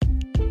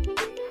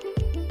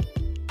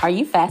Are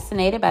you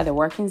fascinated by the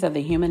workings of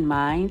the human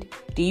mind?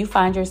 Do you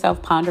find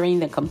yourself pondering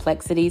the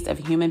complexities of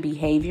human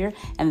behavior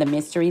and the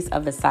mysteries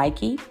of the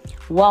psyche?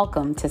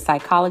 Welcome to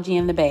Psychology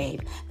and the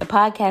Babe, the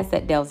podcast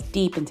that delves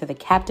deep into the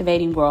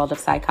captivating world of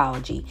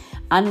psychology,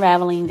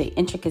 unraveling the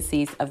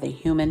intricacies of the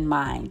human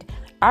mind.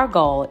 Our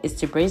goal is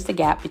to bridge the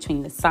gap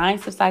between the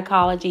science of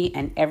psychology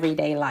and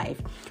everyday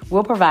life.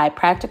 We'll provide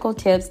practical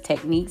tips,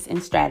 techniques,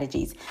 and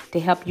strategies to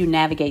help you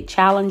navigate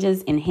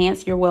challenges,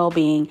 enhance your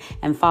well-being,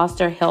 and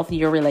foster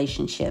healthier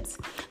relationships.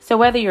 So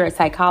whether you're a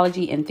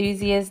psychology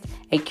enthusiast,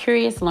 a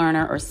curious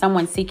learner, or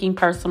someone seeking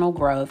personal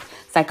growth,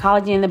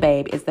 Psychology and the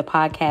Babe is the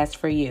podcast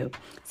for you.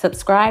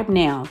 Subscribe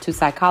now to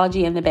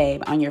Psychology and the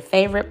Babe on your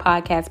favorite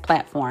podcast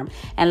platform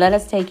and let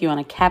us take you on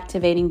a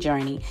captivating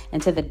journey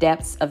into the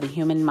depths of the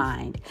human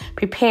mind.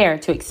 Prepare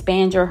to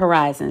expand your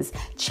horizons,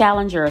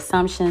 challenge your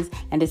assumptions,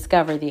 and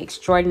discover the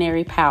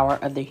extraordinary power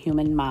of the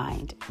human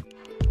mind.